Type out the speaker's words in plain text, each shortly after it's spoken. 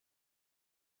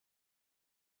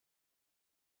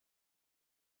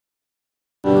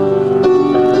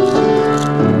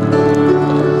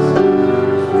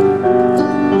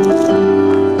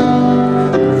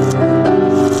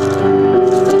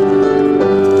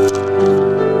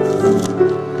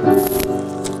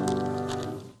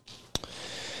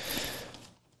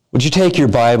Would you take your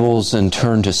Bibles and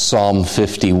turn to Psalm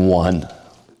 51?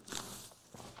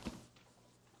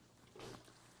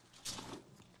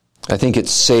 I think it's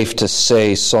safe to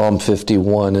say Psalm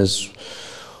 51 is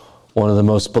one of the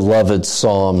most beloved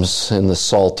psalms in the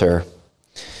Psalter.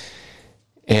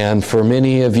 And for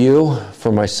many of you,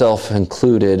 for myself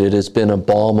included, it has been a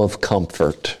balm of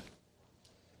comfort.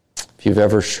 If you've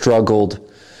ever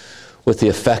struggled with the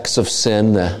effects of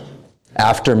sin, the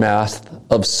aftermath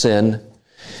of sin,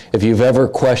 if you've ever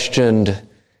questioned,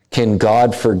 can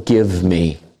God forgive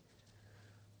me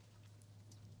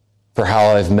for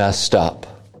how I've messed up?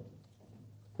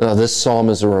 Now, this psalm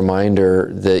is a reminder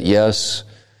that yes,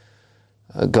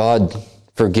 God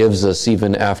forgives us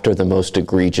even after the most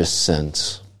egregious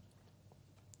sins.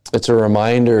 It's a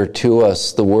reminder to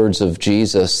us, the words of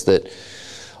Jesus, that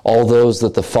all those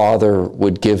that the Father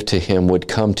would give to him would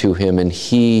come to him, and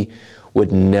he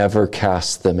would never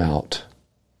cast them out.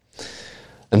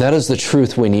 And that is the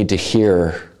truth we need to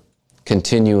hear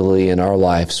continually in our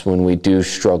lives when we do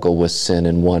struggle with sin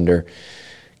and wonder,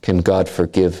 can God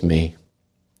forgive me?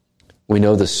 We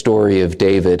know the story of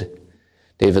David.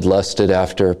 David lusted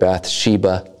after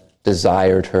Bathsheba,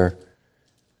 desired her,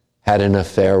 had an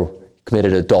affair,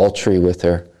 committed adultery with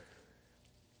her.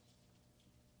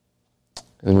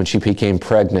 And when she became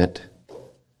pregnant,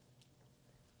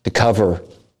 to cover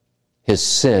his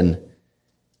sin,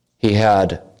 he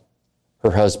had her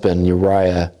husband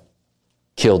Uriah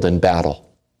killed in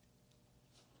battle.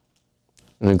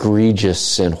 An egregious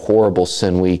sin, horrible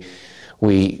sin.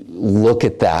 We look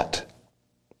at that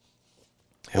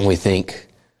and we think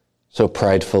so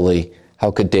pridefully, how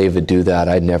could David do that?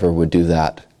 I never would do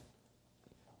that.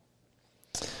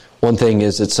 One thing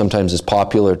is, it sometimes is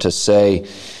popular to say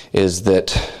is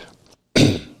that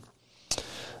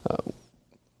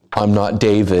I'm not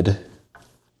David,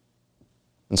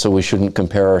 and so we shouldn't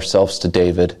compare ourselves to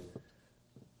David.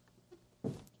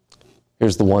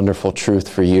 Here's the wonderful truth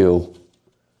for you,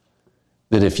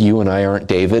 that if you and I aren't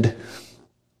David,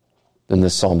 then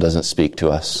this psalm doesn't speak to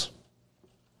us.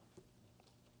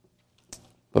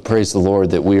 But praise the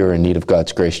Lord that we are in need of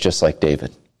God's grace just like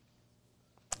David.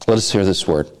 Let us hear this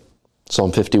word.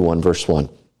 Psalm 51, verse 1.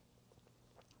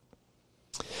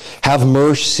 Have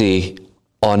mercy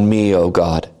on me, O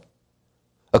God,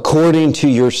 according to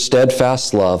your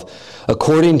steadfast love,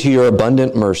 according to your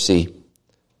abundant mercy.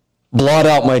 Blot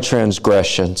out my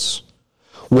transgressions.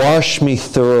 Wash me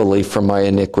thoroughly from my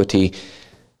iniquity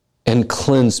and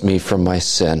cleanse me from my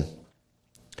sin.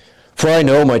 For I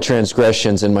know my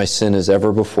transgressions and my sin is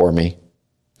ever before me.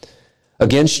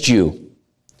 Against you,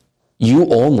 you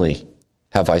only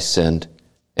have I sinned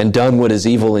and done what is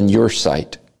evil in your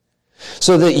sight,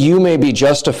 so that you may be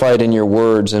justified in your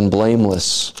words and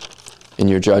blameless in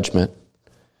your judgment.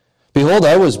 Behold,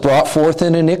 I was brought forth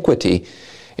in iniquity,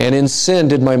 and in sin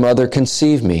did my mother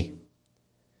conceive me.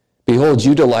 Behold,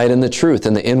 you delight in the truth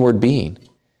and the inward being,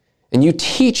 and you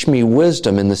teach me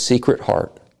wisdom in the secret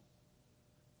heart.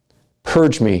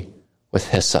 Purge me with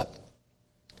hyssop,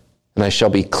 and I shall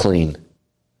be clean.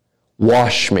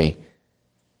 Wash me,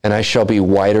 and I shall be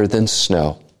whiter than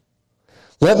snow.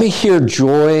 Let me hear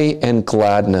joy and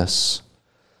gladness.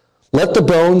 Let the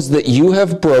bones that you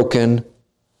have broken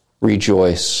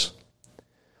rejoice.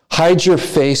 Hide your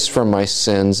face from my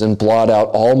sins and blot out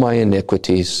all my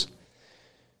iniquities.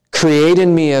 Create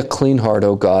in me a clean heart,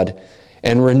 O God,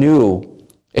 and renew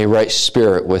a right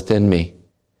spirit within me.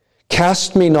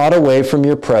 Cast me not away from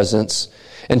your presence,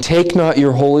 and take not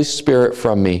your Holy Spirit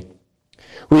from me.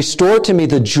 Restore to me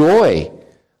the joy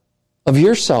of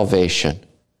your salvation,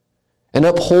 and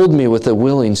uphold me with a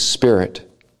willing spirit.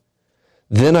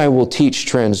 Then I will teach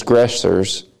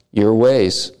transgressors your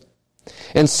ways,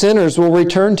 and sinners will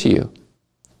return to you.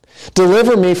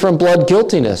 Deliver me from blood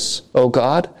guiltiness, O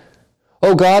God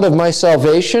of my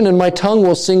salvation, and my tongue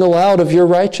will sing aloud of your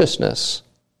righteousness.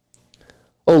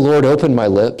 O Lord, open my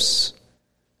lips,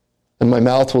 and my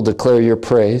mouth will declare your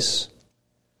praise.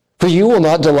 For you will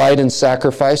not delight in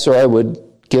sacrifice, or I would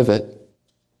give it.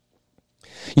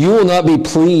 You will not be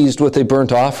pleased with a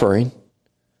burnt offering.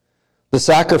 The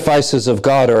sacrifices of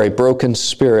God are a broken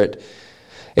spirit,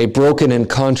 a broken and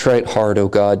contrite heart, O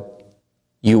God,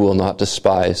 you will not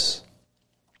despise.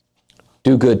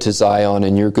 Do good to Zion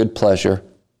in your good pleasure.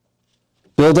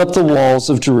 Build up the walls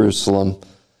of Jerusalem.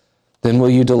 Then will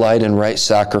you delight in right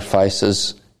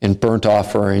sacrifices, in burnt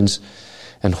offerings,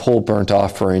 and whole burnt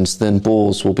offerings. Then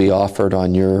bulls will be offered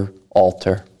on your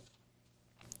altar.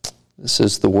 This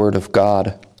is the word of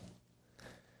God.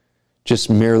 Just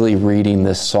merely reading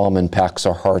this psalm impacts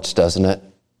our hearts, doesn't it?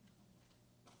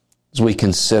 As we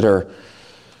consider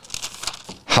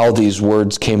how these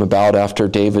words came about after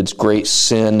David's great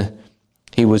sin.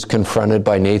 He was confronted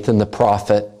by Nathan the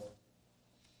prophet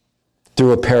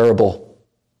through a parable.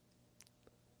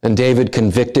 And David,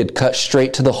 convicted, cut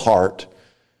straight to the heart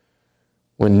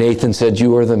when Nathan said,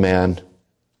 "You are the man,"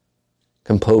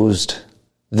 composed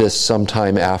this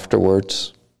sometime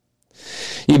afterwards.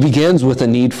 He begins with a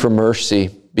need for mercy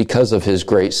because of his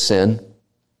great sin.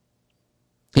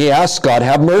 He asks God,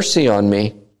 "Have mercy on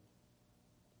me."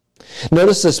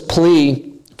 Notice this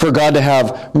plea for God to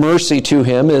have mercy to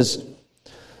him is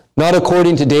not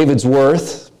according to David's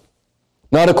worth,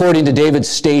 not according to David's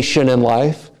station in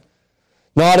life,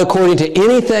 not according to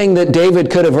anything that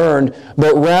David could have earned,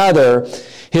 but rather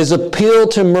his appeal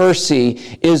to mercy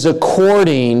is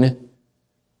according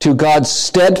to God's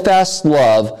steadfast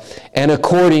love and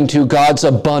according to God's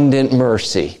abundant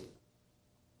mercy.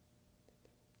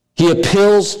 He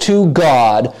appeals to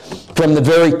God from the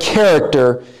very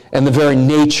character and the very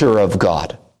nature of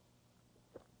God.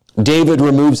 David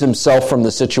removes himself from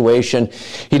the situation.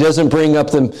 He doesn't bring up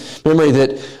the memory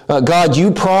that, God,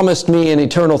 you promised me an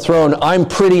eternal throne. I'm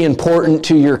pretty important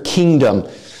to your kingdom.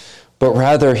 But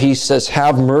rather he says,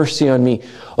 "Have mercy on me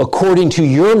according to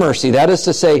your mercy." That is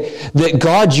to say that,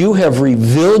 God, you have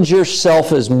revealed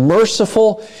yourself as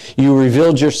merciful. You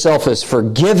revealed yourself as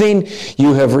forgiving.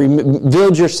 You have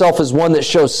revealed yourself as one that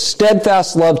shows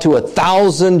steadfast love to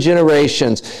 1,000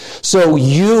 generations. So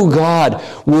you, God,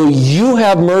 will you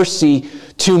have mercy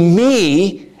to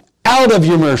me out of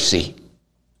your mercy?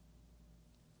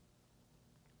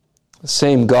 The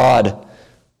same God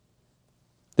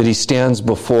that he stands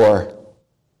before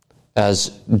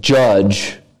as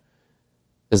judge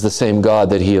is the same God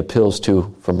that he appeals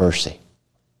to for mercy.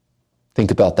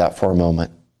 Think about that for a moment.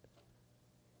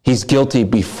 He's guilty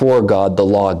before God, the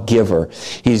lawgiver.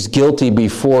 He's guilty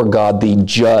before God, the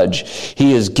judge.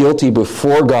 He is guilty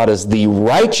before God as the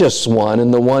righteous one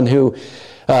and the one who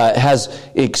has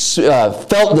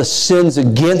felt the sins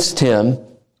against him.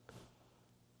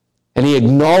 And he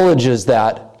acknowledges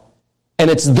that. And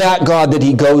it's that God that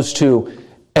he goes to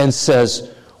and says,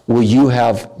 "Will you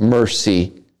have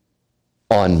mercy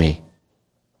on me?"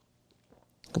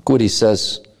 Look what he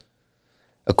says.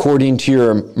 "According to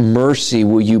your mercy,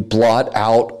 will you blot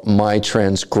out my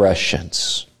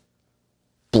transgressions?"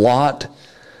 Blot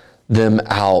them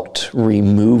out.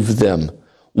 Remove them.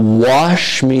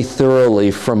 Wash me thoroughly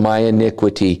from my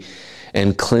iniquity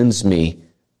and cleanse me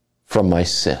from my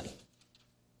sin.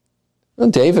 Well,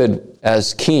 David,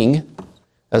 as king,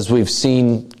 as we've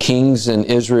seen kings in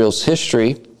Israel's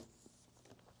history,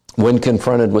 when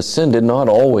confronted with sin, did not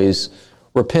always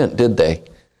repent, did they?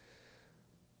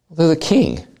 They're the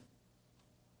king.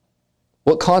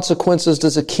 What consequences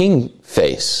does a king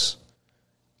face?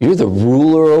 You're the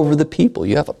ruler over the people.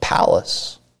 You have a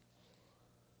palace.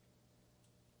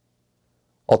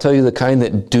 I'll tell you, the kind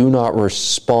that do not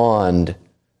respond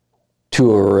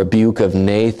to a rebuke of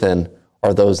Nathan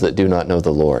are those that do not know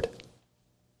the Lord.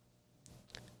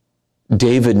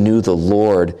 David knew the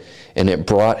Lord, and it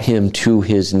brought him to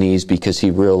his knees because he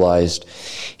realized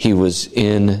he was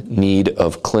in need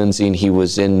of cleansing. He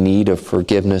was in need of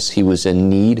forgiveness. He was in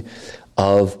need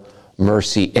of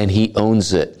mercy, and he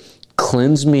owns it.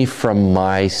 Cleanse me from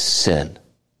my sin.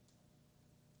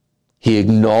 He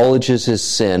acknowledges his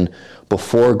sin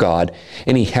before God,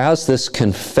 and he has this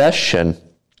confession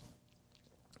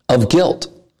of guilt.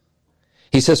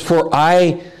 He says, "For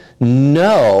I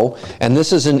know," and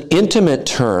this is an intimate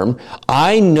term,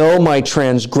 "I know my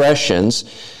transgressions.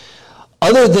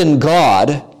 Other than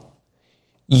God,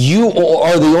 you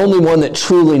are the only one that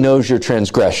truly knows your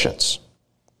transgressions.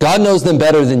 God knows them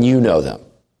better than you know them.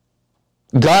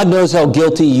 God knows how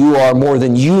guilty you are more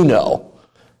than you know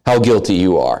how guilty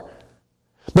you are.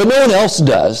 But no one else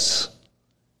does.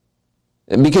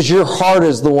 Because your heart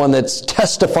is the one that's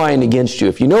testifying against you.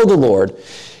 If you know the Lord,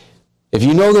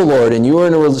 and you are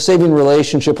in a saving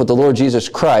relationship with the Lord Jesus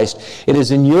Christ, it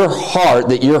is in your heart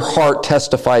that your heart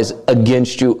testifies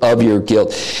against you of your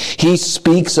guilt." He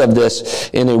speaks of this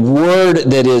in a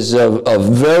word that is of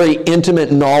very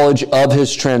intimate knowledge of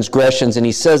his transgressions. And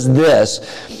he says this,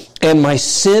 "And my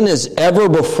sin is ever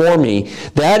before me."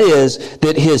 That is,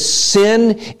 that his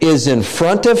sin is in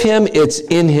front of him, it's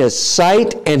in his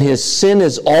sight, and his sin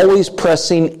is always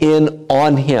pressing in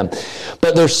on him.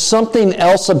 But there's something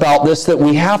else about this that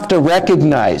we have to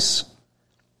recognize.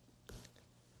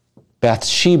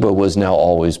 Bathsheba was now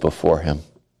always before him.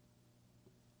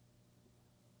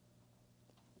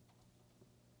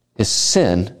 His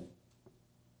sin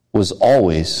was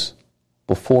always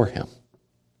before him.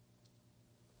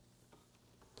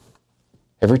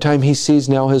 Every time he sees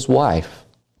now his wife,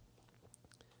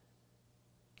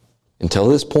 Until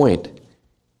this point,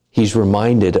 he's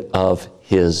reminded of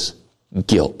his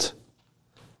guilt.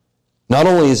 Not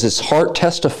only is his heart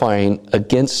testifying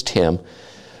against him,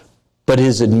 but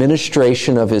his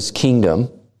administration of his kingdom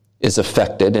is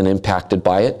affected and impacted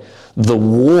by it. The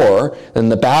war and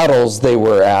the battles they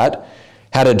were at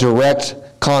had a direct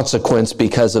consequence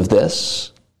because of this.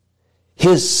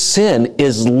 His sin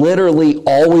is literally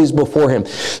always before him.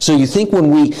 So you think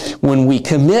when we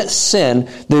commit sin,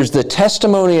 there's the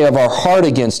testimony of our heart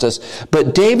against us,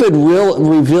 but David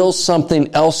reveals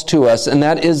something else to us, and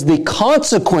that is the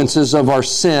consequences of our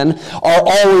sin are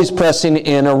always pressing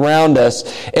in around us.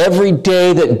 Every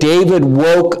day that David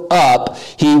woke up,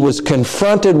 he was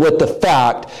confronted with the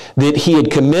fact that he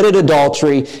had committed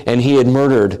adultery and he had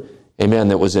murdered a man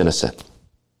that was innocent.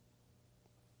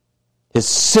 His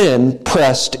sin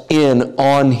pressed in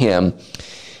on him.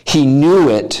 He knew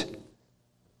it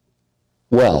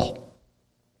well.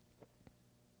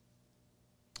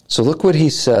 So look what he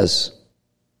says.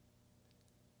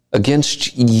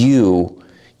 Against you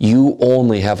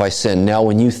only have I sinned. Now,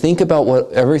 when you think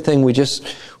about everything we just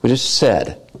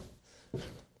said,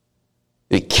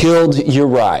 it killed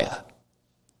Uriah,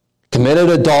 committed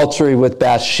adultery with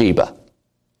Bathsheba.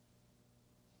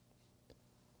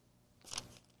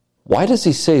 Why does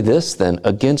he say this then?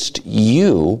 Against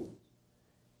you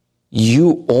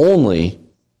only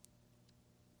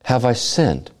have I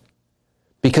sinned.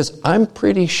 Because I'm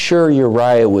pretty sure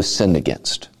Uriah was sinned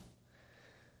against.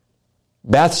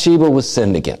 Bathsheba was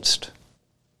sinned against.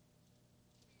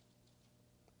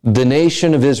 The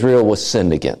nation of Israel was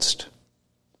sinned against.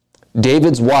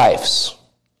 David's wives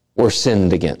were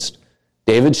sinned against.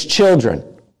 David's children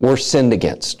were sinned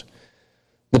against.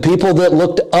 The people that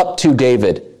looked up to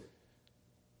David,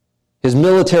 his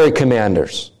military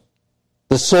commanders,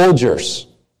 the soldiers,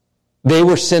 they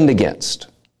were sinned against.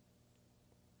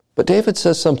 But David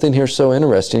says something here so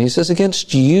interesting. He says,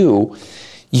 against you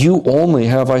only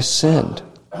have I sinned.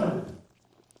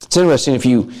 It's interesting if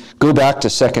you go back to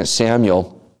 2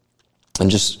 Samuel and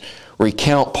just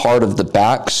recount part of the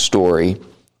backstory.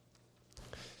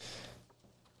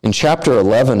 In chapter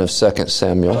 11 of 2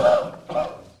 Samuel,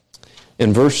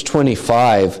 in verse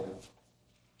 25,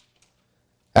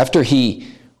 after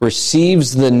he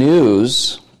receives the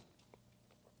news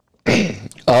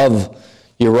of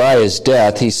Uriah's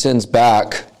death, he sends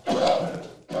back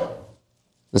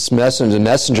this messenger. The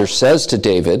messenger says to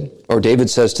David, or David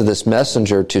says to this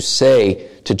messenger to say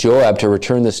to Joab, to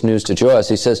return this news to Joab.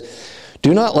 He says,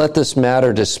 do not let this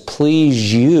matter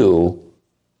displease you,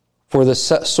 for the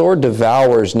sword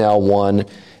devours now one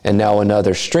and now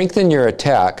another. Strengthen your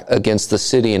attack against the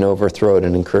city and overthrow it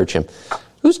and encourage him.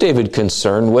 Who's David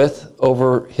concerned with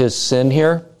over his sin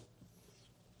here?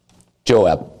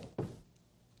 Joab.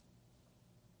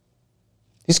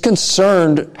 He's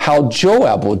concerned how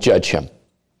Joab will judge him.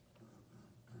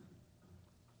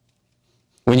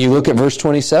 When you look at verse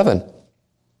 27, it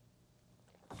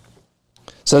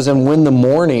says, and when the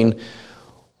mourning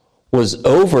was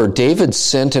over, David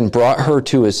sent and brought her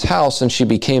to his house, and she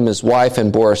became his wife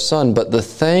and bore a son. But the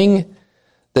thing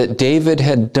that David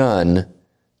had done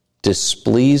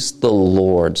displeased the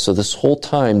Lord. So this whole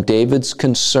time, David's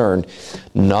concerned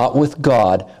not with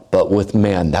God, but with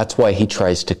man. That's why he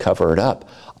tries to cover it up.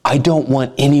 I don't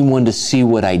want anyone to see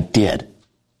what I did,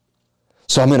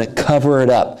 so I'm going to cover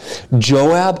it up.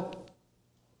 Joab,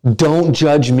 don't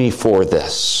judge me for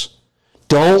this.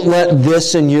 Don't let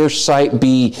this in your sight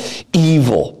be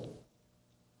evil.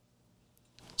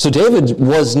 So David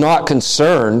was not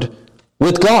concerned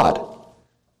with God.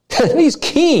 He's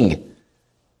king.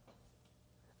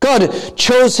 God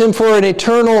chose him for an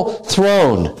eternal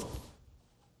throne.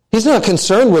 He's not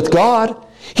concerned with God.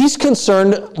 He's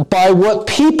concerned by what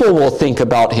people will think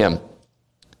about him.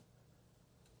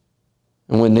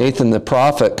 And when Nathan the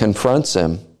prophet confronts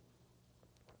him,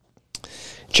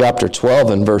 chapter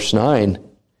 12 and verse 9, look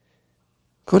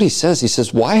what he says. He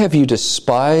says, why have you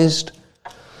despised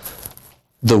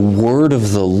the word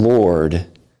of the Lord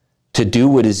to do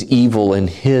what is evil in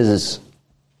his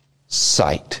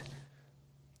sight?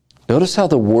 Notice how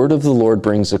the word of the Lord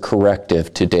brings a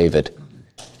corrective to David.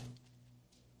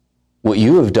 What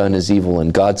you have done is evil in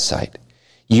God's sight.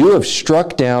 You have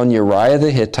struck down Uriah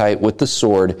the Hittite with the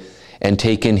sword and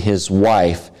taken his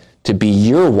wife to be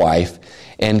your wife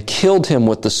and killed him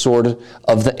with the sword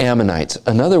of the Ammonites.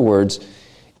 In other words,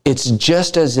 it's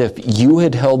just as if you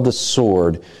had held the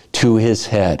sword to his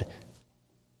head.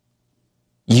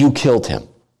 You killed him.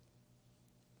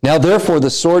 Now, therefore,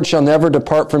 the sword shall never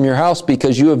depart from your house,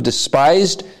 because you have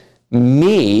despised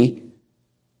me,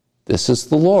 this is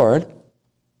the Lord,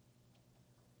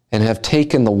 and have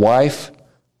taken the wife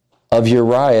of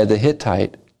Uriah the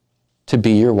Hittite to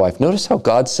be your wife. Notice how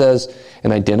God says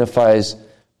and identifies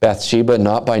Bathsheba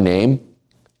not by name,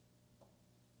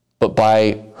 but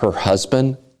by her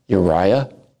husband,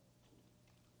 Uriah.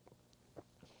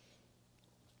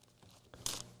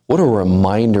 What a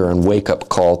reminder and wake-up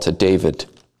call to David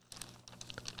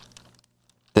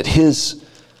that his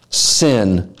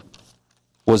sin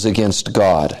was against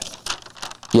God.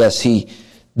 Yes, he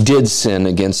did sin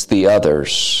against the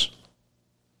others.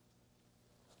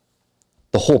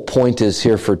 The whole point is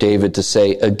here for David to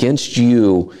say, against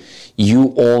you,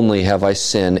 you only have I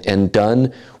sinned and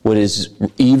done what is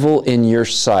evil in your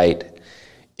sight,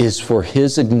 is for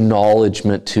his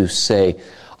acknowledgement to say,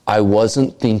 I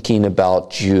wasn't thinking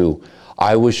about you.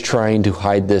 I was trying to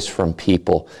hide this from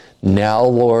people. Now,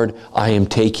 Lord, I am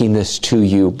taking this to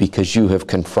you because you have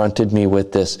confronted me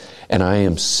with this, and I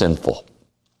am sinful.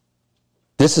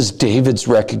 This is David's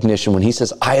recognition when he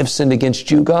says, I have sinned against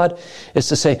you, God, is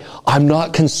to say, I'm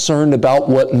not concerned about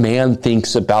what man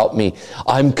thinks about me.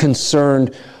 I'm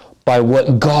concerned by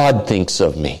what God thinks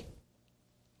of me.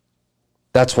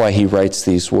 That's why he writes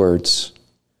these words.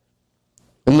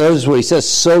 And notice what he says,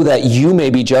 so that you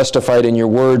may be justified in your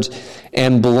words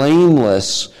and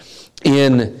blameless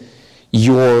in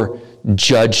your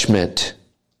judgment.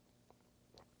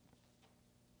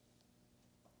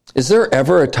 Is there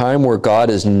ever a time where God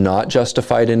is not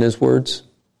justified in his words?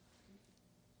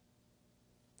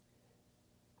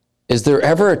 Is there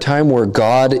ever a time where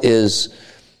God is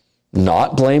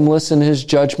not blameless in his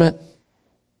judgment?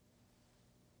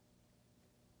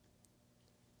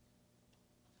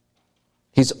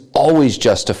 He's always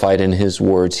justified in his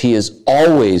words. He is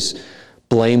always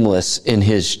blameless in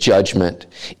his judgment.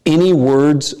 Any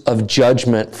words of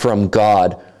judgment from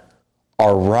God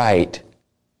are right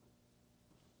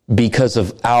because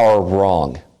of our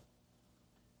wrong.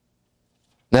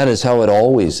 That is how it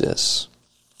always is.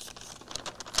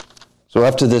 So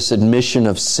after this admission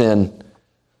of sin,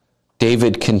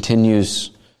 David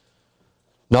continues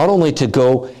not only to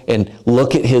go and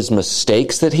look at his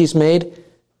mistakes that he's made,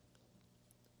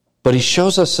 but he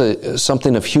shows us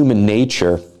something of human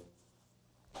nature.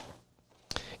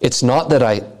 It's not that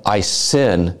I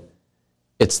sin,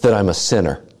 it's that I'm a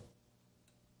sinner.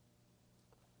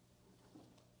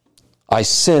 I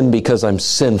sin because I'm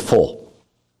sinful.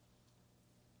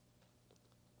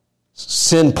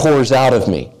 Sin pours out of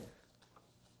me.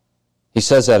 He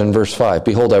says that in verse 5.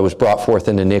 Behold, I was brought forth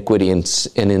in iniquity, and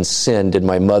in sin did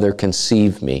my mother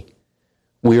conceive me.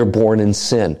 We are born in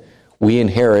sin. We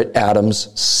inherit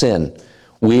Adam's sin.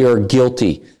 We are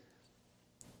guilty.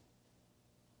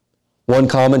 One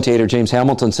commentator, James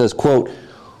Hamilton, says, quote,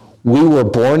 we were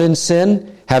born in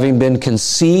sin, having been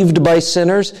conceived by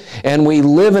sinners, and we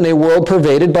live in a world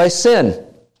pervaded by sin.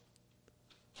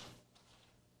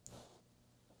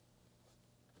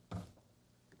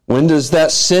 When does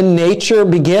that sin nature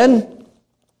begin?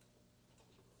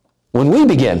 When we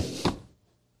begin.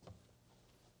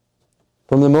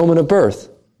 From the moment of birth,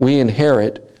 we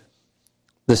inherit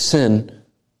the sin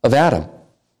of Adam.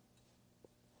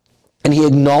 And he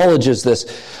acknowledges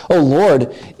this. Oh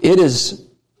Lord, it is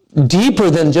deeper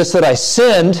than just that I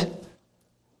sinned.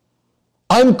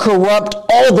 I'm corrupt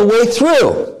all the way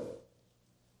through.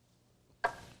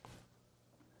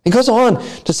 He goes on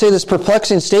to say this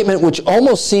perplexing statement, which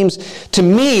almost seems to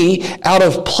me out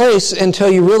of place until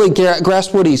you really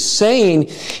grasp what he's saying.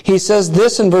 He says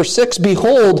this in verse 6,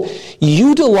 behold,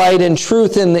 you delight in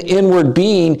truth in the inward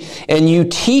being, and you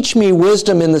teach me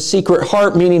wisdom in the secret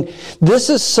heart, meaning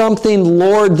this is something,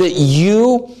 Lord, that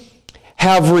you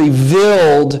have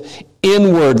revealed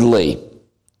inwardly.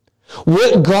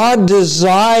 What God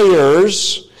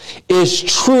desires is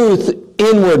truth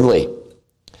inwardly.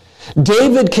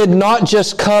 David could not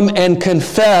just come and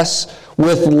confess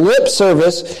with lip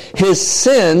service his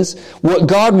sins. What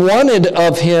God wanted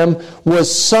of him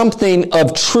was something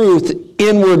of truth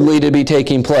inwardly to be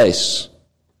taking place.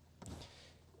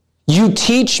 You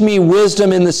teach me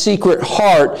wisdom in the secret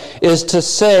heart is to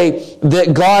say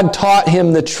that God taught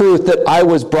him the truth, that I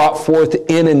was brought forth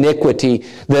in iniquity,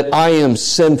 that I am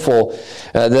sinful,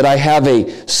 that I have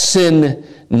a sin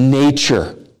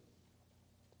nature.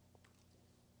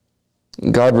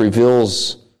 God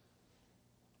reveals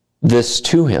this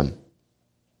to him,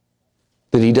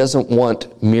 that he doesn't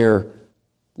want mere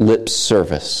lip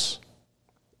service,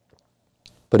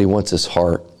 but he wants his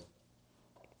heart.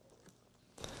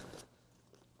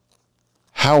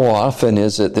 How often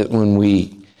is it that when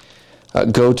we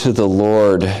go to the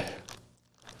Lord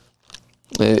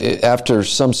after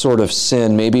some sort of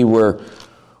sin, maybe we're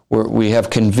we have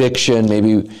conviction.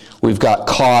 Maybe we've got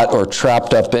caught or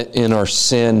trapped up in our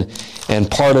sin,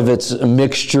 and part of it's a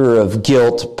mixture of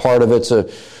guilt, part of it's a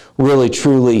really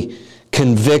truly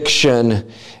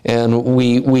conviction, and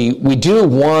we do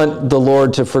want the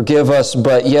Lord to forgive us,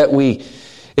 but yet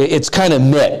it's kind of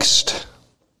mixed.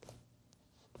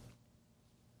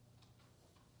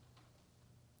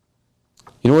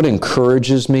 You know what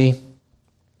encourages me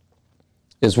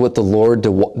is what the Lord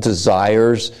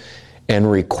desires and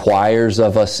requires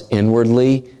of us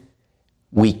inwardly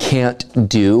we can't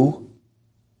do.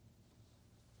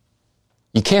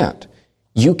 You can't.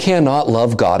 You cannot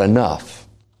love God enough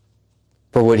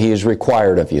for what He has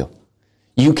required of you.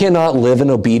 You cannot live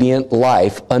an obedient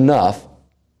life enough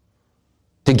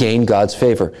to gain God's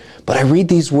favor. But I read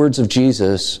these words of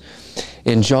Jesus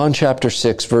in John chapter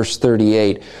 6, verse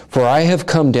 38, "For I have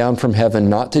come down from heaven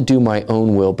not to do my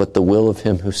own will, but the will of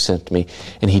Him who sent me."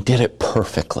 And He did it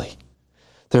perfectly.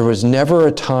 There was never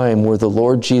a time where the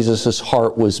Lord Jesus'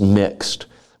 heart was mixed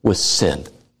with sin.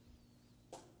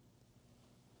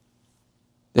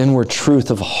 Inward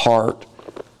truth of heart,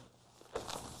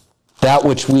 that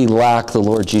which we lack, the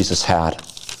Lord Jesus has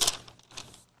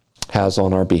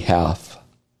on our behalf.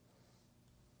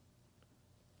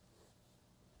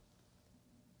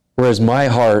 Whereas my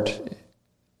heart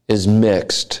is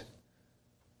mixed,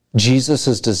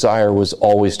 Jesus' desire was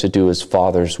always to do His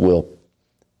Father's will,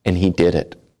 and He did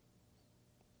it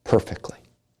perfectly.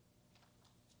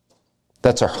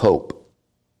 That's our hope.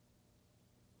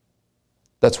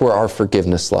 That's where our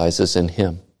forgiveness lies, is in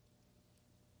Him.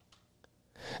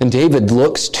 And David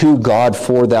looks to God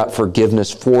for that forgiveness,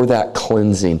 for that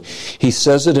cleansing. He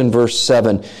says it in verse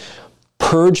 7,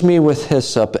 "Purge me with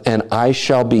hyssop, and I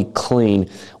shall be clean.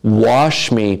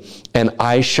 Wash me, and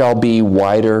I shall be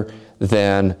whiter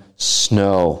than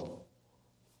snow."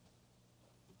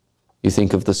 You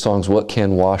think of the songs, "What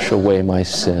can wash away my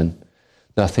sin?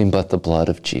 Nothing but the blood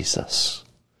of Jesus."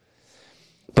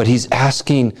 But he's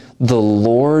asking the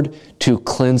Lord to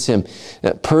cleanse him.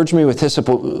 Purge me with hyssop.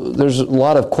 There's a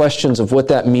lot of questions of what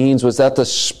that means. Was that the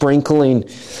sprinkling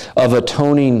of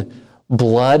atoning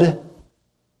blood?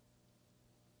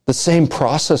 The same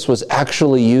process was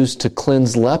actually used to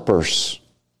cleanse lepers,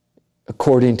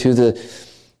 according to the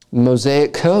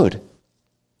Mosaic Code.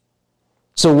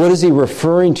 So what is he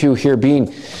referring to here,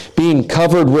 being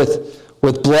covered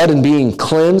with blood and being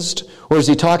cleansed? Or is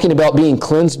he talking about being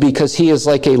cleansed because he is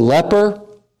like a leper?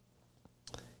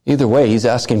 Either way, he's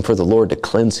asking for the Lord to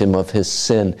cleanse him of his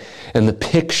sin. And the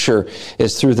picture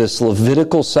is through this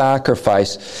Levitical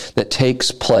sacrifice that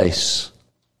takes place.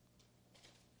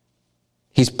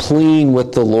 He's pleading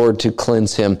with the Lord to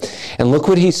cleanse him. And look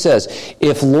what he says.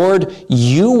 "If, Lord,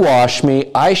 you wash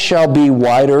me, I shall be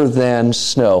whiter than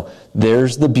snow."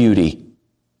 There's the beauty.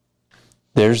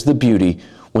 There's the beauty.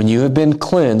 When you have been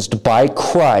cleansed by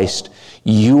Christ,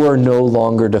 you are no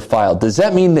longer defiled. Does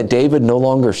that mean that David no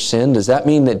longer sinned? Does that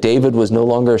mean that David was no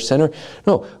longer a sinner?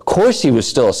 No, of course he was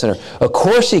still a sinner. Of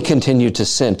course he continued to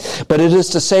sin. But it is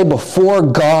to say before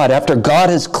God, after God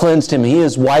has cleansed him, he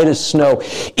is white as snow,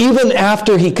 even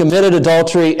after he committed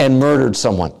adultery and murdered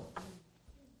someone.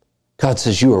 God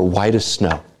says, you are white as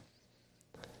snow.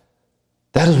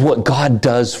 That is what God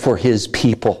does for his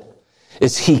people.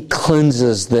 Is he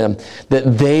cleanses them,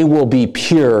 that they will be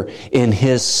pure in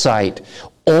his sight.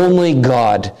 Only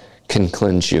God can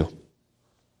cleanse you.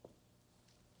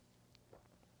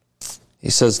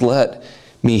 He says, "Let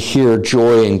me hear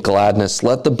joy and gladness.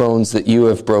 Let the bones that you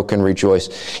have broken rejoice."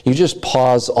 You just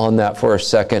pause on that for a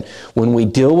second. When we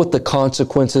deal with the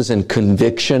consequences and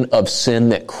conviction of sin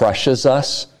that crushes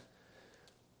us,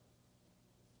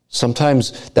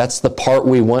 sometimes that's the part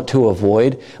we want to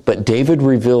avoid, but David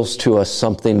reveals to us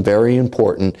something very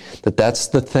important, that's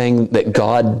the thing that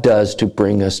God does to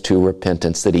bring us to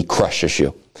repentance, that he crushes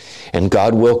you. And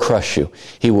God will crush you.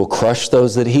 He will crush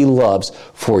those that he loves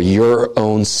for your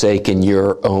own sake and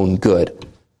your own good.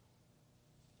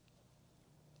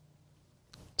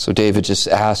 So David just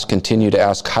continue to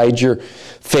ask, hide your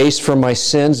face from my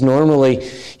sins. Normally,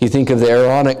 you think of the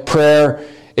Aaronic prayer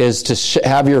is to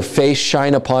have your face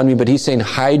shine upon me, but he's saying,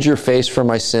 hide your face from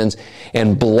my sins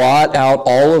and blot out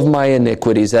all of my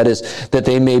iniquities. That is, that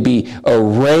they may be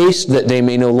erased, that they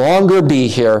may no longer be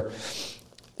here.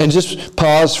 And just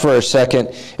pause for a second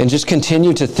and just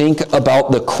continue to think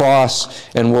about the cross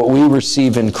and what we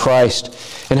receive in Christ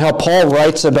and how Paul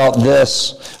writes about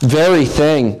this very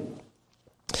thing.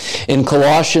 In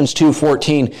Colossians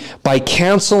 2:14, by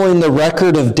canceling the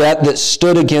record of debt that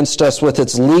stood against us with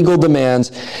its legal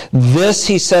demands, this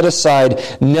he set aside,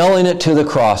 nailing it to the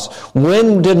cross.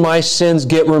 When did my sins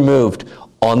get removed?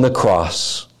 On the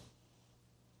cross.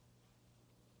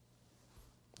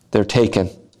 they're taken.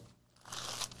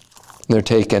 They're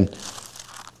taken.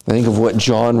 I think of what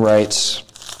John writes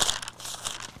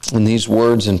in these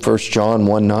words in 1 John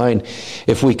 1:9.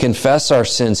 If we confess our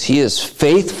sins, he is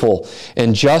faithful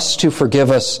and just to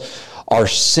forgive us our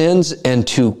sins and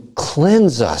to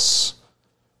cleanse us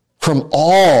from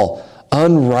all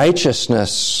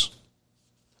unrighteousness.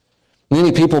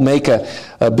 Many people make a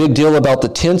big deal about the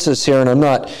tenses here, and I'm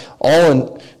not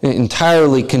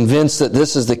entirely convinced that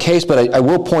this is the case, but I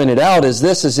will point it out as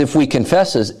this is if we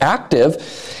confess is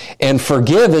active and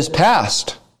forgive is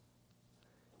past.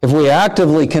 If we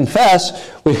actively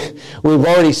confess, we've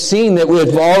already seen that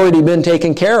we've already been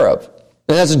taken care of.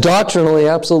 And that's doctrinally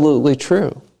absolutely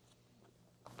true.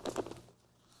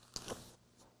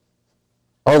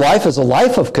 Our life is a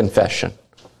life of confession.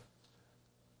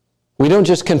 We don't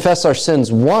just confess our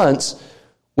sins once,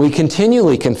 we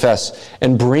continually confess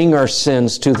and bring our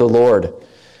sins to the Lord.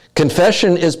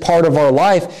 Confession is part of our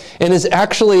life and is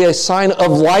actually a sign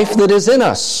of life that is in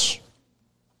us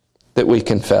that we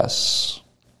confess.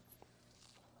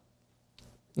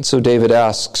 And so David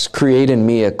asks, create in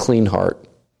me a clean heart,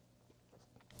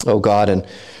 O God, and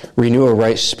renew a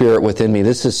right spirit within me.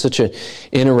 This is such an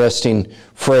interesting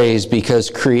phrase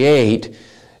because create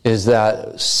is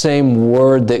that same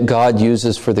word that God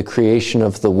uses for the creation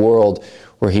of the world,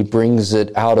 where he brings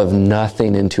it out of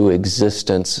nothing into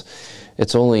existence.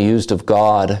 It's only used of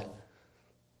God.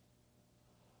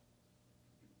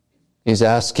 He's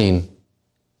asking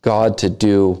God to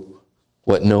do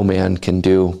what no man can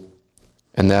do,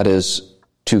 and that is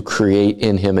to create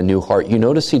in him a new heart. You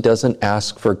notice he doesn't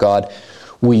ask for God,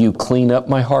 will you clean up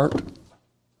my heart?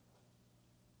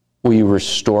 Will you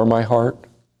restore my heart?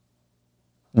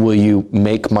 Will you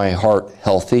make my heart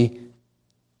healthy?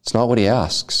 It's not what he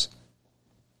asks.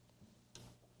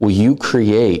 Will you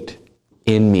create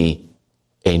in me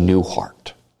a new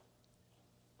heart?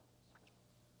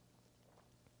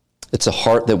 It's a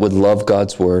heart that would love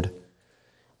God's word.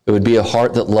 It would be a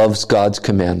heart that loves God's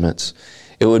commandments.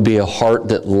 It would be a heart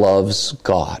that loves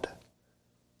God.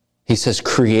 He says,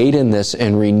 create in this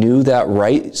and renew that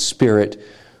right spirit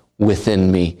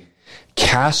within me.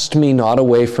 Cast me not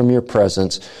away from your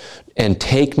presence, and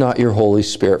take not your Holy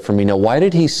Spirit from me. Now, why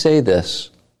did he say this?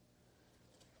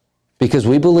 Because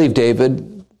we believe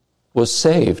David was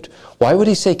saved. Why would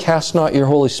he say, cast not your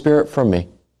Holy Spirit from me?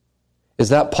 Is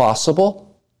that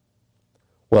possible?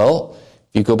 Well,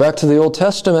 if you go back to the Old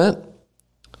Testament,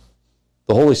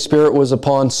 the Holy Spirit was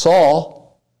upon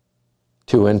Saul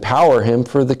to empower him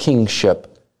for the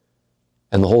kingship.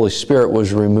 And the Holy Spirit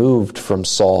was removed from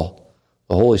Saul.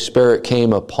 The Holy Spirit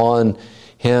came upon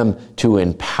him to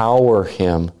empower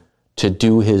him to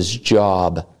do his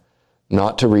job,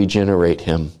 not to regenerate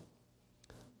him.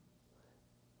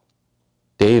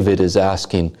 David is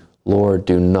asking, Lord,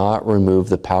 do not remove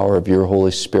the power of your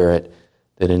Holy Spirit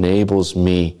that enables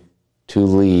me to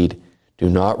lead. Do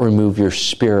not remove your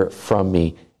Spirit from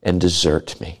me and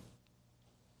desert me.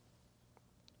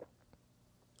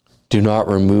 Do not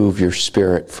remove your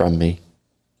Spirit from me.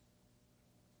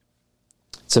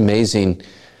 It's amazing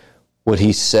what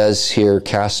he says here,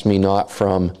 cast me not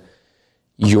from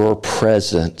your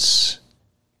presence.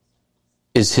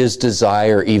 Is his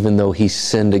desire, even though he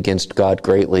sinned against God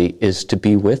greatly, is to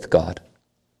be with God.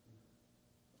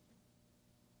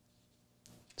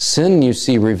 Sin, you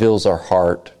see, reveals our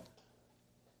heart.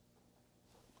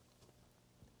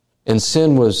 And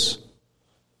sin was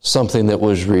something that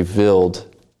was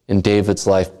revealed in David's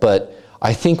life, but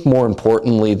I think more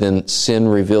importantly than sin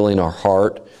revealing our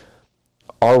heart,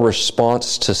 our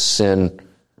response to sin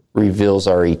reveals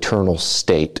our eternal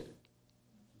state.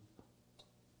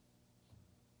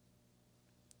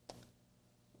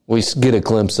 We get a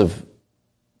glimpse of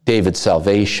David's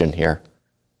salvation here,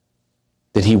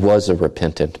 that he was a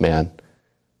repentant man.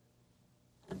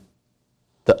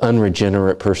 The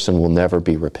unregenerate person will never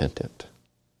be repentant.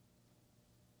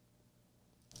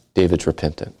 David's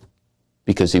repentant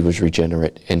because he was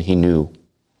regenerate and he knew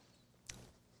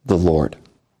the Lord.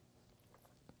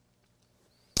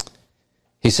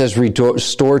 He says,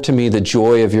 restore to me the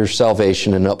joy of your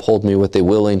salvation and uphold me with a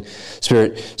willing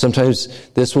spirit. Sometimes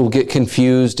this will get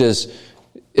confused as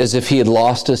if he had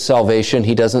lost his salvation.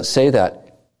 He doesn't say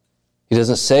that. He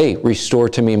doesn't say, restore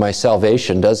to me my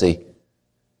salvation, does he?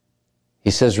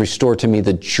 He says, restore to me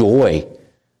the joy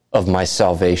of my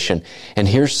salvation. And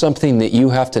here's something that you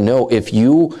have to know. If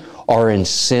you are in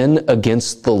sin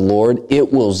against the Lord,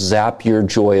 it will zap your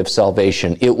joy of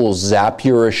salvation. It will zap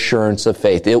your assurance of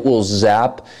faith. It will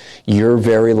zap your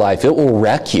very life. It will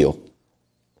wreck you.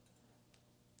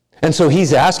 And so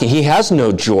he's asking, he has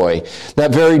no joy.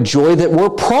 That very joy that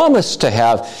we're promised to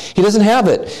have, he doesn't have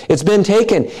it. It's been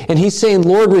taken. And he's saying,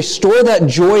 Lord, restore that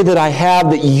joy that I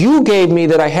have, that you gave me,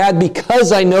 that I had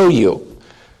because I know you.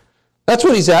 That's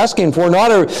what he's asking for,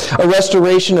 not a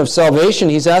restoration of salvation.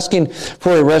 He's asking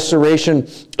for a restoration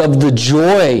of the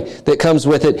joy that comes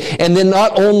with it. And then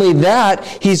not only that,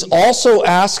 he's also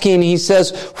asking, he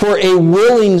says, for a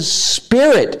willing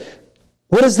spirit.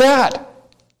 What is that?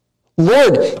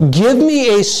 Lord, give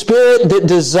me a spirit that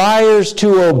desires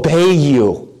to obey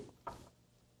you.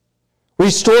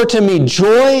 Restore to me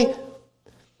joy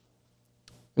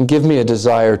and give me a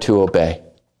desire to obey.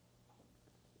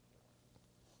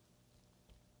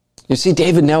 You see,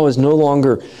 David now is no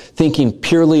longer thinking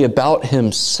purely about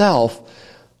himself,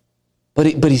 but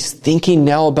he's thinking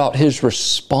now about his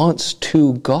response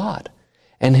to God.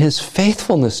 And his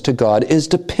faithfulness to God is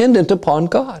dependent upon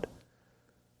God.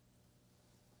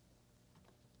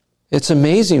 It's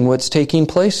amazing what's taking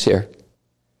place here.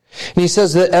 And he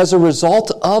says that as a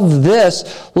result of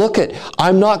this,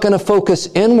 I'm not going to focus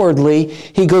inwardly.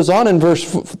 He goes on in verse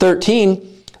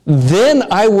 13, then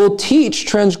I will teach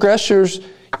transgressors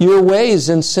your ways,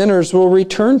 and sinners will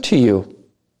return to you.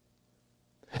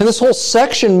 And this whole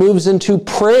section moves into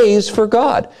praise for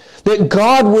God, that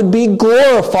God would be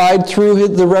glorified through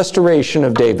the restoration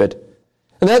of David.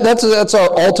 And that's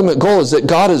our ultimate goal, is that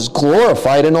God is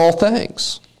glorified in all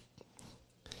things.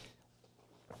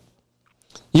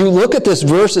 You look at this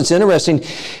verse, it's interesting.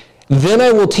 Then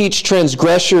I will teach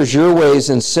transgressors your ways,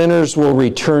 and sinners will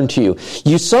return to you.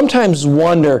 You sometimes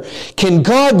wonder, can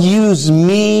God use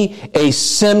me, a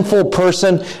sinful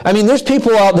person? I mean, there's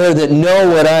people out there that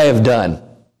know what I have done.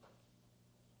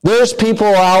 There's people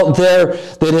out there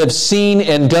that have seen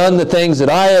and done the things that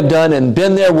I have done and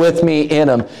been there with me in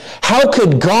them. How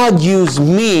could God use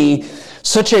me,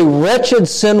 such a wretched,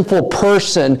 sinful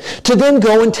person, to then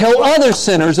go and tell other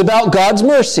sinners about God's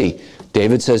mercy?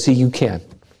 David says you can.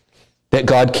 That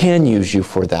God can use you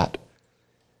for that.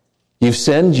 You've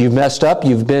sinned, you've messed up,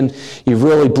 you've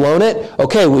really blown it.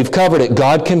 Okay, we've covered it.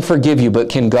 God can forgive you, but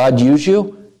can God use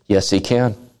you? Yes, he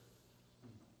can.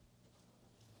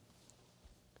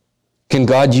 Can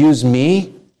God use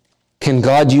me? Can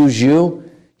God use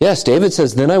you? Yes, David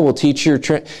says, then I will teach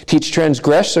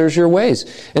transgressors your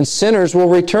ways, and sinners will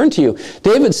return to you.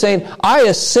 David's saying, I,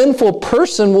 a sinful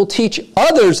person, will teach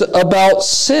others about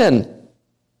sin.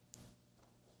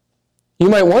 You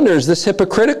might wonder, is this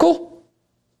hypocritical?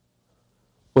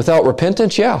 Without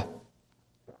repentance, yeah.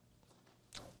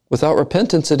 Without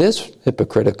repentance, it is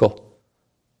hypocritical.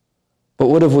 But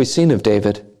what have we seen of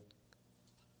David?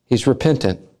 He's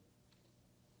repentant.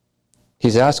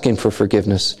 He's asking for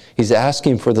forgiveness. He's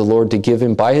asking for the Lord to give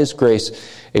him, by his grace,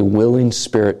 a willing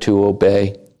spirit to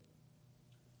obey.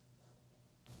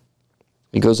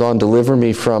 He goes on, deliver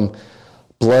me from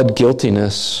blood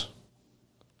guiltiness.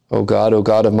 O God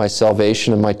of my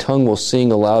salvation, and my tongue will sing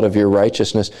aloud of your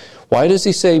righteousness. Why does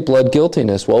he say blood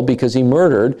guiltiness? Well, because he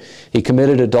murdered, he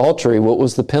committed adultery. What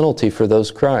was the penalty for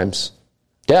those crimes?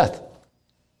 Death.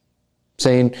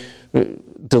 Saying,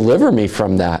 deliver me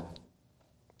from that.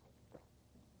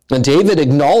 And David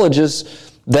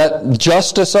acknowledges that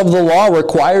justice of the law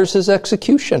requires his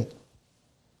execution.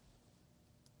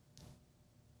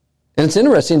 And it's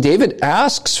interesting, David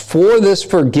asks for this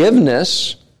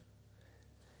forgiveness.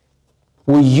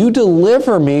 Will you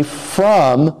deliver me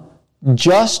from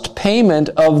just payment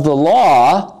of the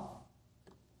law?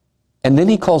 And then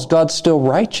he calls God still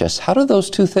righteous. How do those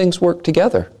two things work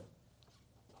together?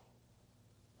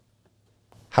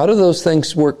 How do those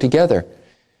things work together?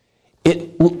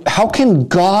 How can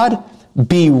God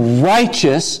be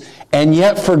righteous and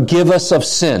yet forgive us of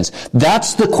sins?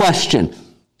 That's the question.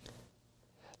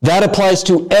 That applies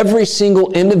to every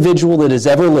single individual that has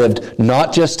ever lived,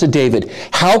 not just to David.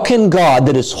 How can God,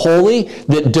 that is holy,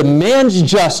 that demands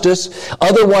justice,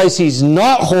 otherwise he's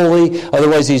not holy,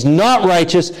 otherwise he's not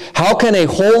righteous, how can a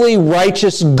holy,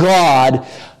 righteous God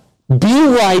be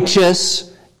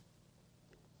righteous?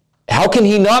 How can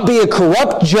he not be a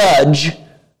corrupt judge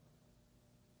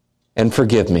and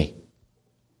forgive me?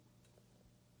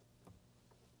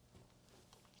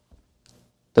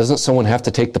 Doesn't someone have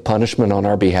to take the punishment on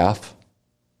our behalf?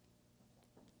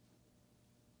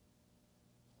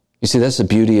 You see, that's the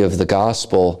beauty of the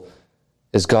gospel,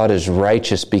 is God is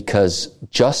righteous because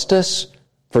justice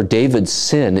for David's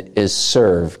sin is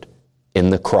served in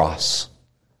the cross.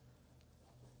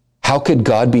 How could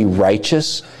God be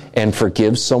righteous and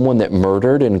forgive someone that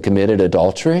murdered and committed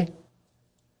adultery?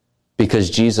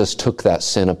 Because Jesus took that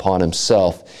sin upon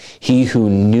himself. He who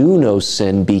knew no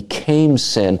sin became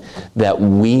sin that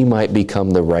we might become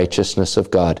the righteousness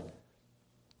of God.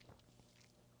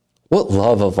 What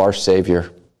love of our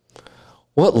Savior.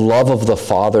 What love of the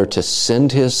Father to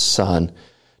send his Son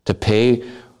to pay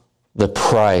the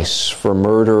price for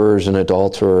murderers and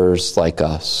adulterers like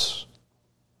us.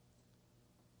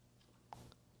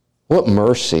 What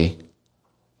mercy.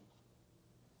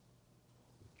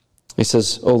 He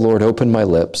says, "O Lord, open my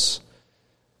lips,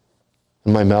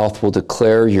 and my mouth will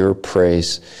declare your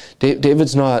praise."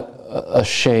 David's not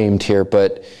ashamed here,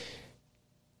 but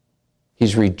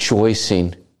he's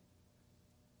rejoicing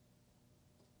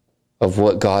of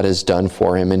what God has done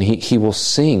for him, and he will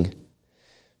sing.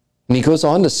 And he goes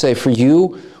on to say, "For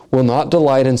you will not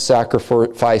delight in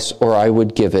sacrifice, or I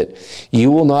would give it. You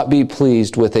will not be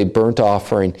pleased with a burnt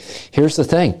offering." Here's the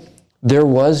thing. There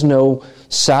was no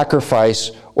sacrifice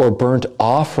or burnt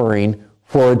offering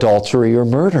for adultery or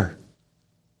murder.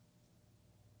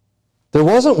 There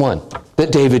wasn't one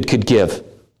that David could give.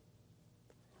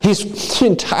 He's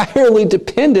entirely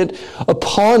dependent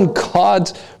upon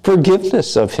God's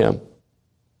forgiveness of him.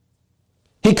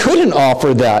 He couldn't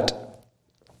offer that.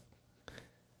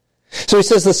 So he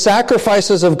says the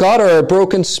sacrifices of God are a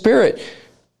broken spirit,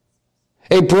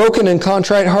 a broken and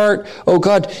contrite heart. Oh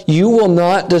God, you will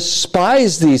not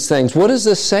despise these things. What is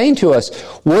this saying to us?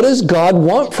 What does God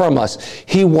want from us?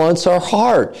 He wants our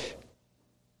heart.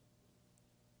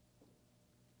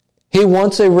 He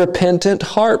wants a repentant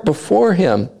heart before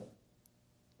him.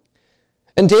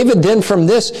 And David then from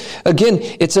this, again,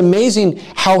 it's amazing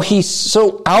how he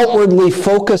so outwardly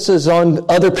focuses on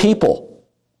other people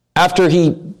after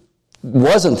he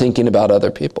wasn't thinking about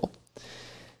other people.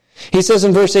 He says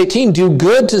in verse 18, "Do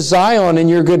good to Zion in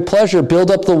your good pleasure.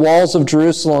 Build up the walls of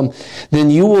Jerusalem.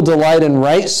 Then you will delight in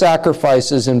right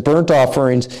sacrifices and burnt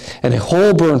offerings and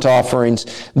whole burnt offerings.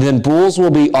 Then bulls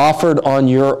will be offered on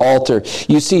your altar."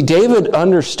 You see, David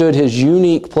understood his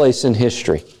unique place in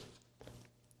history.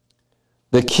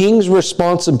 The king's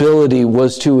responsibility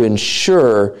was to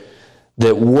ensure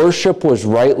that worship was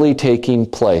rightly taking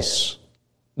place,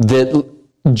 that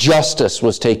justice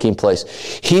was taking place.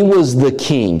 He was the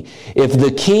king. If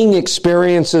the king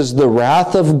experiences the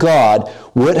wrath of God,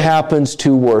 what happens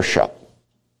to worship?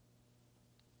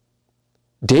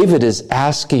 David is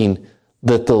asking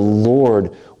that the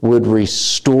Lord would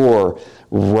restore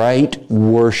right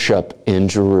worship in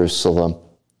Jerusalem.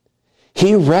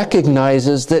 He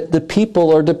recognizes that the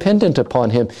people are dependent upon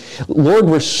him. "Lord,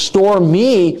 restore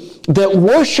me that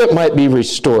worship might be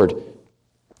restored."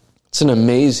 It's an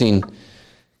amazing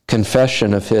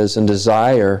confession of his and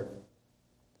desire.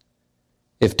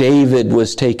 If David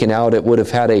was taken out, it would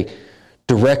have had a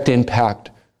direct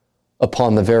impact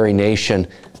upon the very nation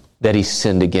that he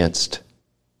sinned against.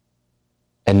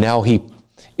 And now he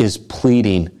is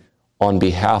pleading on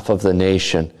behalf of the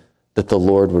nation that the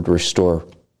Lord would restore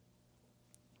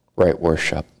right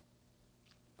worship.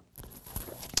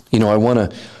 I want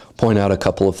to point out a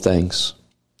couple of things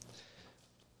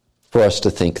for us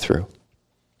to think through.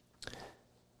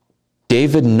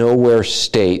 David nowhere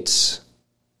states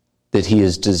that he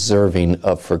is deserving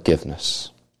of forgiveness.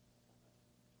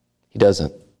 He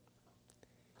doesn't.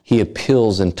 He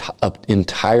appeals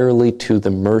entirely to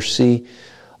the mercy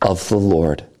of the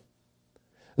Lord.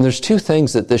 And there's two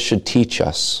things that this should teach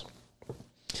us.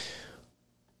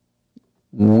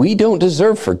 We don't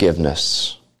deserve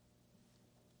forgiveness,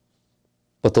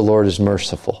 but the Lord is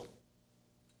merciful.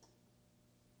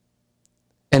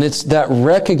 And it's that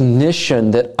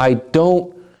recognition that I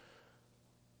don't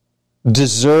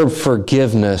deserve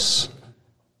forgiveness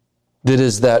that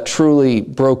is that truly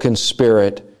broken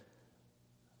spirit,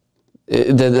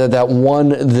 that one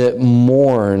that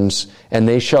mourns and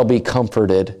they shall be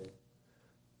comforted,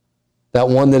 that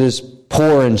one that is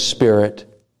poor in spirit,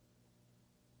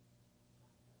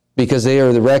 because they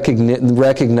are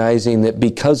recognizing that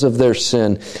because of their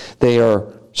sin, they are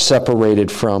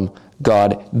separated from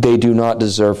God. They do not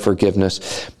deserve forgiveness.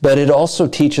 But it also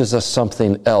teaches us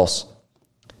something else.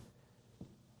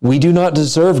 We do not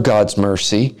deserve God's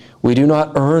mercy. We do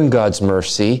not earn God's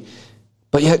mercy,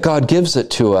 but yet God gives it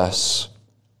to us.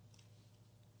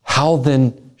 How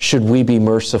then should we be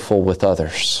merciful with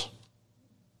others?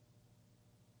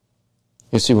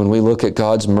 You see, when we look at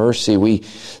God's mercy, we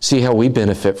see how we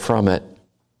benefit from it.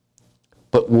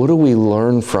 But what do we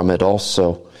learn from it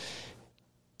also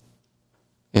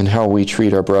in how we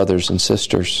treat our brothers and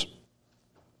sisters?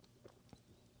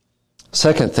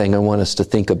 Second thing I want us to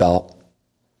think about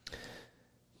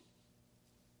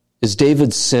is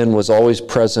David's sin was always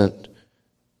present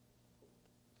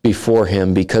before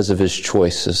him because of his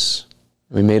choices.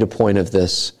 We made a point of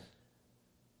this.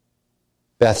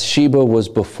 Bathsheba was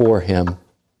before him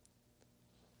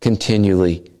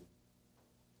continually.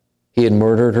 He had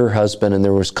murdered her husband, and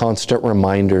there was constant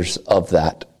reminders of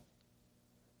that.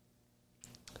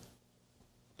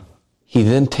 He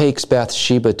then takes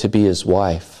Bathsheba to be his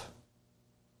wife.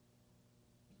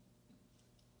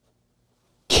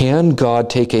 Can God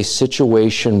take a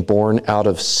situation born out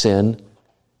of sin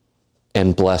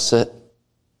and bless it?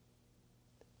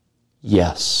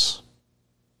 Yes.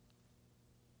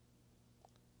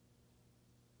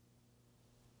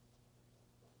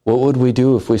 What would we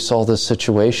do if we saw this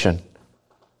situation?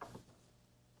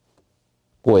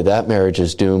 Boy, that marriage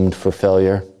is doomed for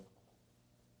failure.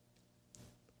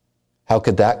 How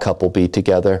could that couple be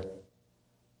together?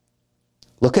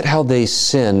 Look at how they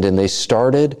sinned, and they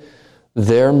started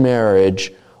their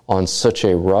marriage on such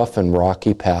a rough and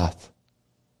rocky path.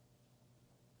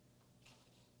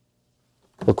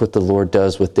 Look what the Lord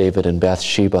does with David and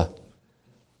Bathsheba.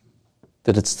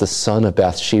 That it's the son of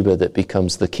Bathsheba that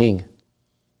becomes the king.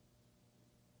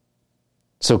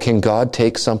 So can God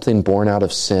take something born out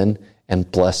of sin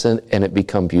and bless it and it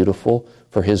become beautiful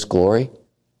for his glory?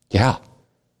 Yeah.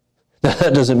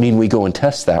 That doesn't mean we go and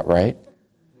test that, right?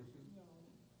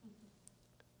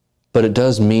 But it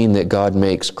does mean that God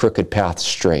makes crooked paths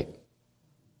straight.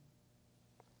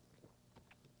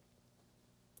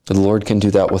 The Lord can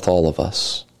do that with all of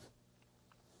us.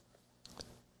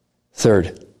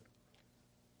 Third,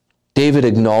 David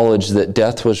acknowledged that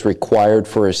death was required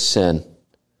for his sin,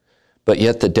 but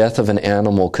yet the death of an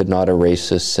animal could not erase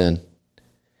his sin.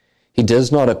 He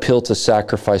does not appeal to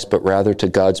sacrifice, but rather to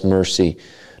God's mercy,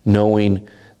 knowing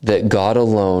that God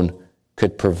alone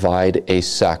could provide a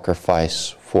sacrifice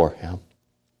for him.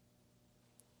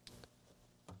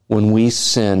 When we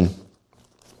sin,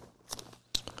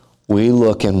 we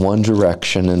look in one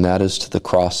direction, and that is to the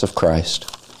cross of Christ.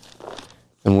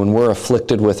 And when we're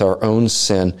afflicted with our own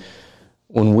sin,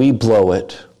 when we blow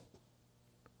it,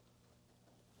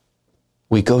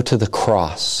 we go to the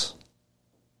cross,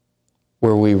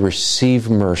 where we receive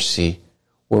mercy,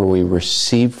 where we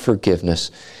receive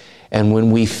forgiveness. And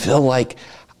when we feel like,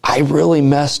 I really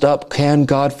messed up, can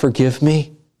God forgive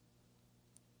me?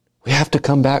 We have to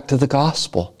come back to the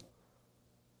gospel.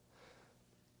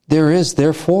 There is,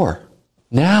 therefore,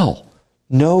 now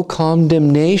no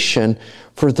condemnation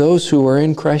for those who are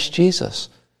in Christ Jesus.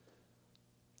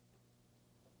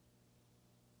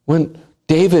 When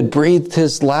David breathed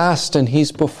his last and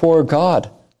he's before God,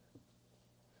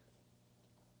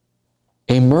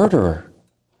 a murderer,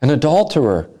 an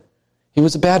adulterer, he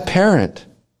was a bad parent.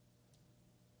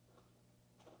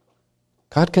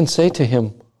 God can say to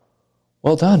him,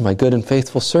 well done, my good and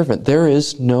faithful servant. There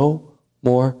is no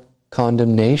more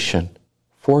condemnation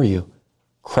for you.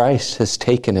 Christ has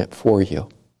taken it for you.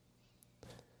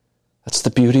 That's the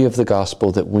beauty of the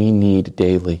gospel that we need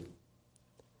daily.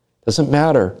 Doesn't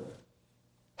matter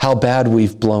how bad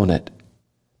we've blown it.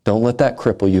 Don't let that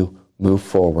cripple you. Move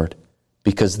forward.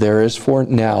 Because there is for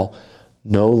now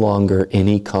no longer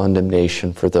any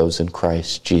condemnation for those in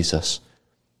Christ Jesus.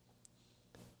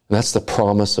 And that's the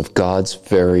promise of God's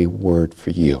very word for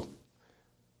you,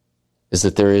 is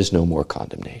that there is no more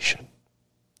condemnation.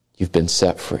 You've been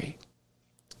set free.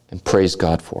 And praise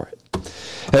God for it.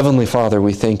 Heavenly Father,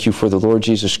 we thank you for the Lord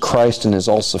Jesus Christ and his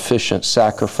all-sufficient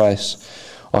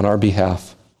sacrifice on our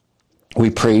behalf. We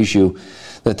praise you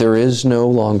that there is no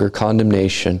longer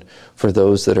condemnation for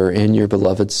those that are in your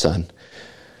beloved Son.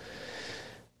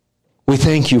 We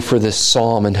thank you for this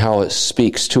psalm and how it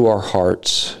speaks to our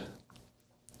hearts,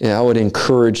 and how it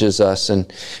encourages us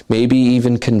and maybe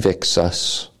even convicts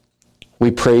us.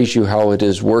 We praise you how it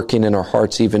is working in our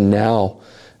hearts even now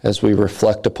as we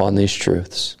reflect upon these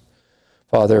truths.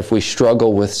 Father, if we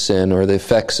struggle with sin or the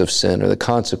effects of sin or the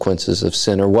consequences of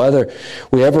sin, or whether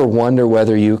we ever wonder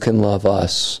whether you can love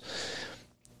us,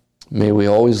 may we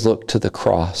always look to the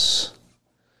cross.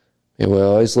 May we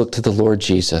always look to the Lord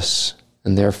Jesus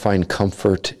and there find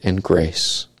comfort and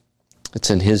grace. It's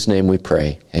in his name we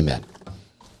pray. Amen.